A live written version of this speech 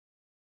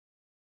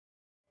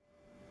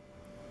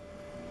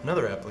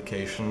Another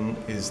application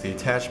is the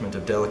attachment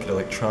of delicate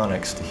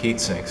electronics to heat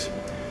sinks.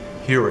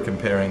 Here we're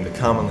comparing the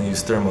commonly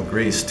used thermal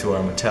grease to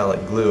our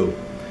metallic glue.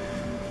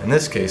 In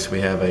this case we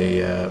have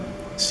a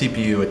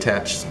CPU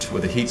attached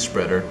with a heat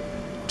spreader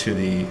to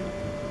the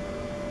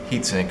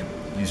heatsink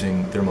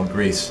using thermal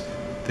grease.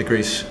 The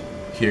grease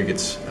here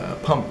gets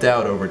pumped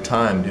out over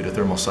time due to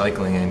thermal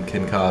cycling and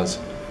can cause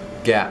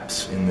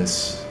gaps in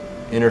this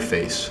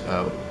interface,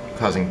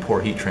 causing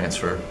poor heat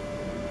transfer.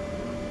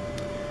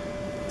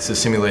 This is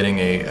simulating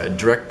a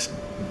direct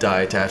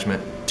dye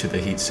attachment to the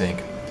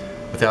heatsink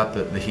without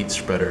the heat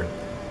spreader.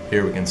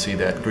 Here we can see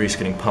that grease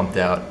getting pumped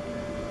out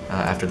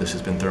after this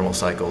has been thermal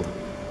cycled.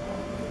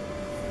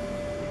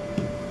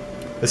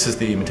 This is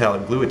the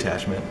metallic glue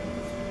attachment.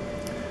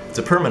 It's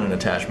a permanent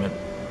attachment,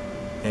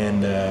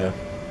 and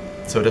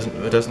so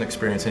it doesn't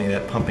experience any of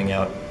that pumping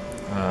out.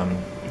 And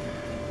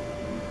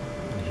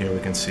here we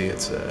can see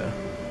it's a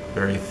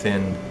very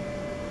thin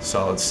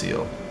solid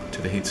seal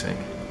to the heatsink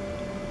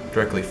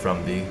directly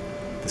from the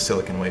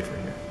silicon wafer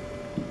here.